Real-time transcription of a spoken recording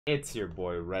It's your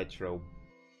boy Retro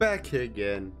back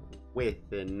again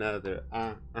with another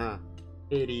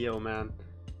video, man.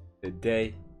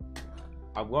 Today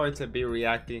I'm going to be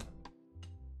reacting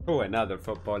to another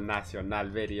Football Nacional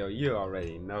video. You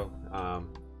already know.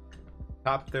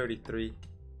 Top 33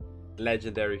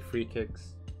 legendary free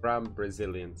kicks from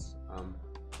Brazilians.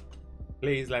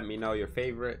 Please let me know your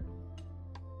favorite,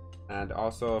 and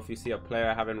also if you see a player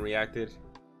I haven't reacted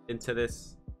into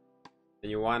this and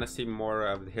you want to see more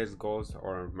of his goals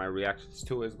or my reactions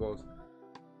to his goals,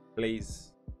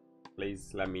 please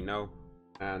let me know.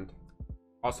 And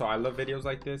also, I love videos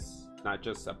like this, not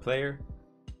just a player.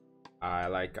 I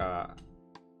like a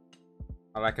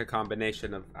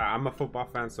combination of, I'm a football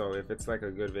fan, so if it's like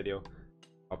a good video,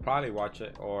 I'll probably watch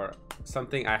it, or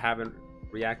something I haven't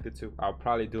reacted to, I'll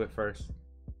probably do it first.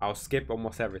 I'll skip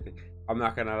almost everything. I'm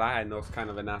not gonna lie, I know it's kind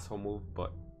of an asshole move,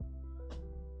 but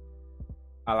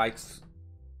I like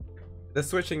the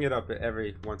switching it up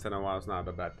every once in a while is not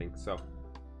a bad thing. So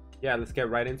yeah, let's get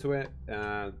right into it.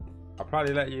 I'll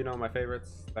probably let you know my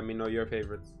favorites. Let me know your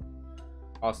favorites.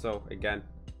 Also, again,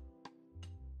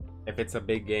 if it's a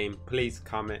big game, please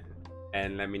comment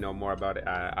and let me know more about it.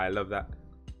 I love that.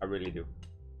 I really do.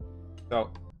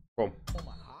 So, boom.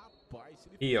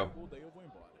 Pio.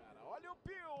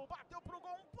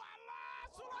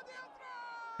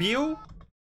 Pio?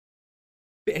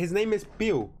 His name is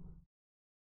Pio.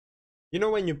 You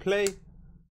know when you play,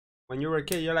 when you were a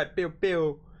kid, you're like, Pio,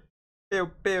 Pio, Pio,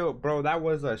 Pio. Bro, that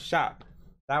was a shot.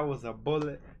 That was a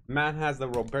bullet. Man has the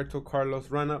Roberto Carlos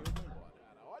run up.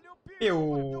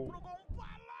 Pio.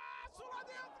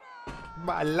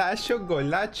 Balacho,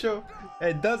 golacho.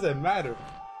 It doesn't matter.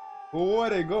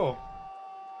 What a goal.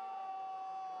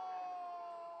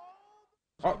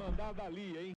 Oh.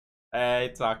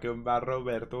 Hey, talking about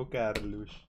Roberto Carlos.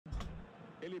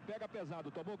 Ele pega pesado,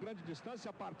 tomou grande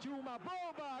distância, partiu uma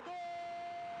bomba, gol!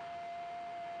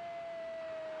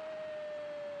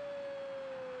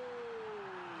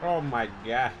 Oh my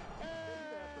God.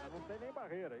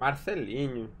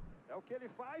 Marcelinho. É o que ele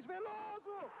faz,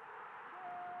 Veloso!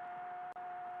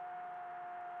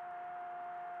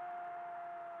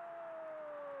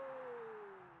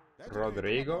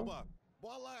 Rodrigo.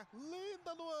 Bola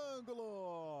linda no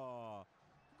ângulo.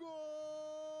 Gol!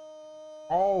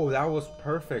 Oh, that was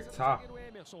perfect, huh?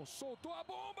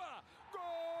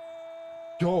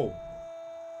 Yo,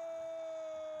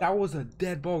 that was a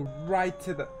dead ball right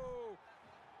to the...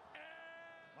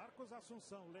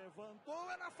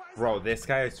 Bro, this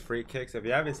guy is free kicks. If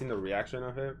you haven't seen the reaction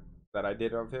of him that I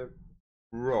did of him,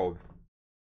 bro,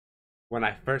 when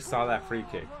I first saw that free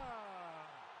kick,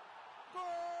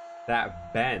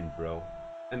 that bend, bro,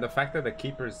 and the fact that the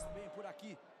keeper's...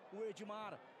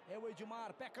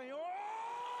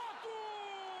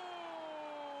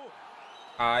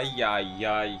 Ay, ay,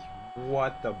 ay.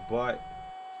 What the butt?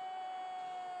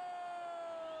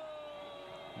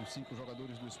 Os 5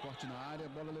 jogadores do Sport na área,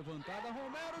 bola levantada,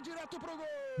 Romero direto pro gol.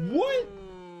 What?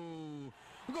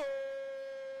 Gol!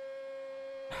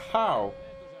 How?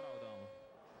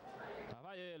 Lá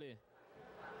vai ele.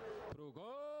 Pro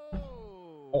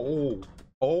gol! Oh,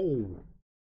 oh.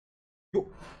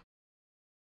 Yo.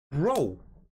 Bro.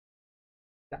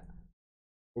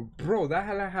 Bro, that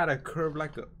had a curve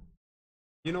like a...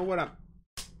 You know what I'm...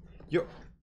 Yo,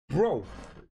 bro.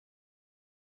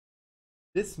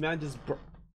 This man just...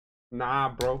 Nah,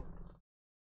 bro.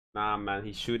 Nah, man,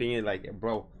 he's shooting it like...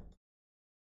 Bro.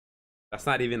 That's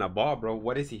not even a ball, bro.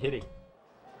 What is he hitting?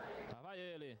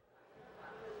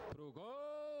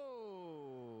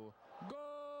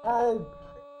 Oh!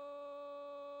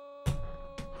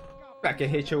 I can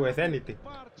hit you with anything.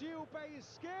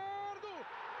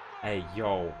 Hey,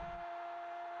 yo.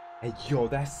 Hey, yo,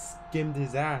 that skimmed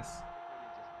his ass.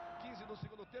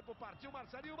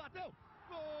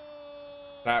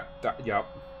 Yup.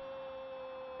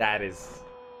 That is...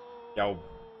 Yo.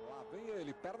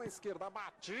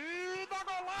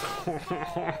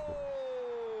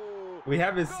 We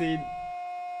haven't seen...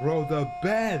 Bro, the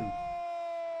bend.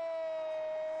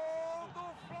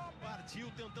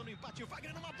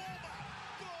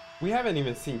 We haven't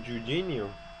even seen Jorginho.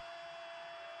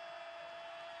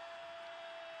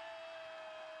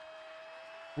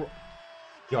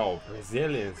 Yo,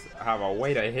 Brazilians have a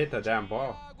way to hit the damn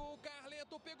ball.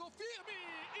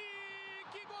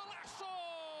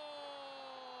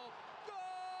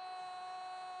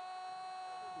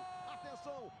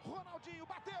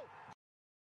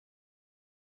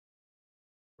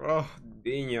 Oh,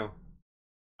 Dinho.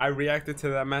 I reacted to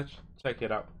that match. Check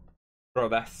it out. Bro,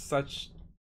 that's such...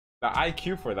 The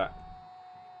IQ for that.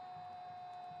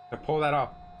 To pull that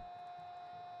off.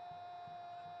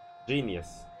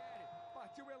 Genius.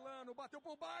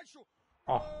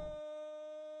 Oh.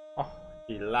 Oh,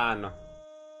 Ilano.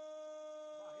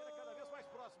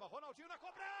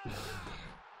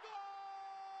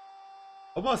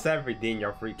 Almost every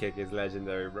Dinho free kick is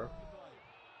legendary, bro.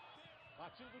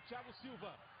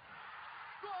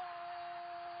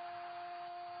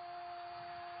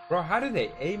 Bro, how do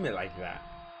they aim it like that?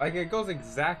 Like, it goes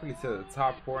exactly to the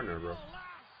top corner, bro.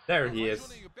 There he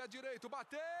is.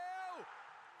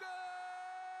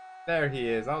 There he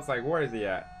is. I was like, where is he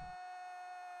at?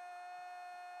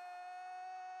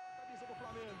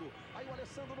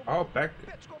 Oh, back.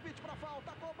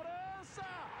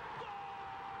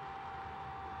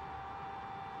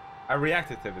 I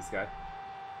reacted to this guy.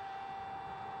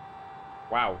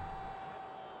 Wow.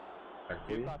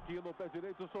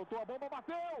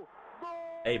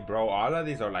 Hey, bro, all of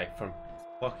these are like from...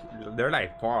 Look, they're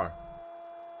like far.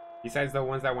 Besides the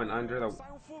ones that went under the...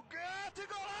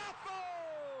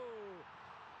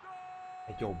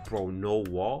 Hey, yo, bro, no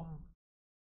wall?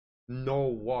 No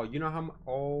wall. You know how much...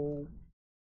 Oh...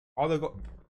 All the goal...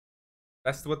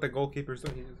 That's what the goalkeepers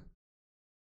do. He just...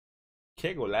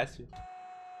 Que golaço.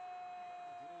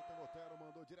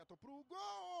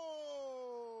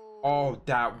 Oh,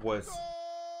 that was...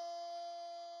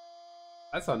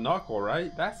 That's a knuckle,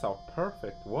 right? That's a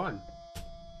perfect one.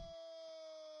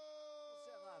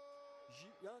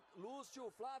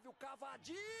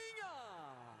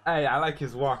 Hey, I like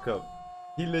his walk up.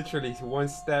 He literally one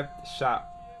step shot.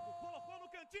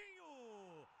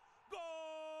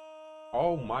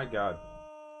 Oh my god.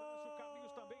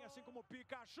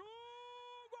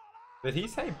 Did he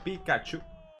say Pikachu?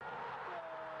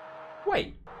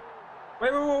 Wait.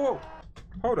 Wait.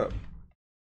 Hold up.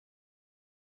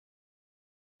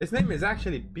 His name is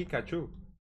actually Pikachu.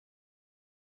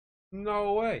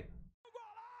 No way.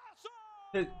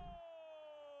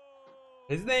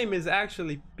 His name is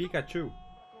actually Pikachu.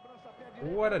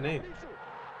 What a name.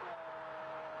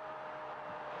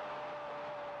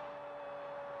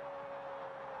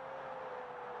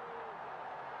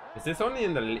 Is this only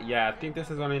in the... Yeah, I think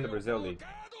this is only in the Brazil League.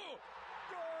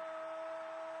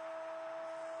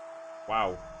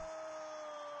 Wow.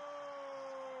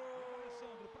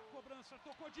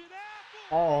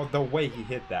 Oh, the way he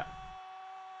hit that.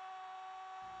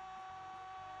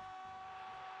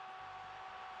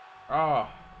 Oh.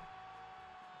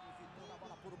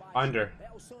 Under.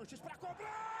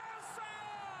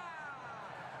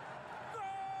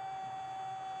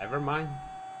 Never mind.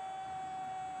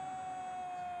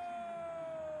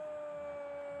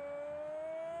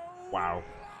 Wow.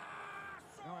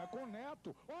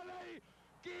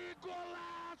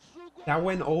 That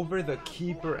went over the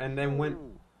keeper and then went...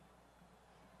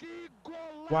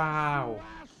 Wow.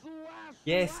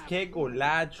 Yes, que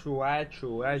golaço,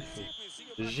 acho.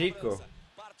 Zico.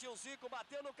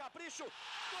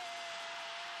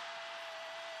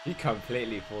 He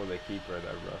completely fooled the keeper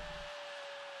there, bro.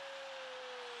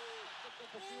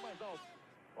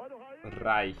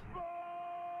 Right.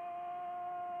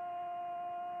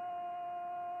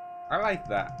 I like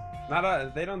that.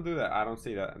 They don't do that. I don't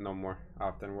see that no more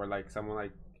often. Where like someone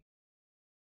like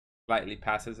slightly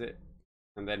passes it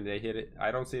and then they hit it.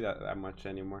 I don't see that much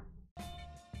anymore.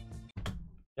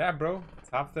 Yeah, bro.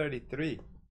 Top 33.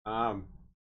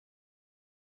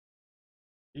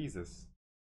 Jesus.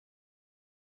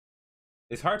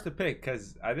 It's hard to pick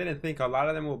because I didn't think a lot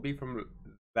of them will be from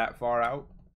that far out,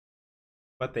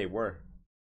 but they were.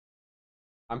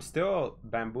 I'm still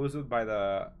bamboozled by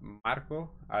the Marco.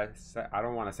 I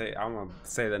don't want to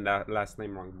say the last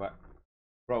name wrong, but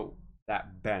bro,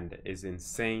 that bend is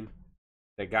insane.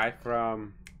 The guy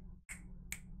from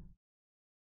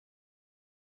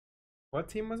what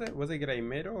team was it? Was it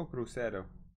Grêmio or Cruzeiro?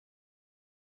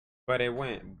 But it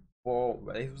went. Oh,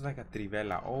 it was like a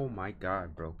trivela. Oh my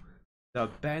god, bro. The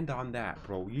bend on that,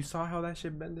 bro. You saw how that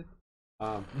shit bended?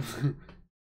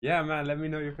 Yeah, man, let me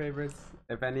know your favorites.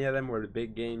 If any of them were the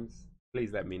big games,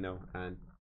 please let me know. And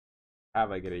have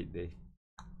a great day.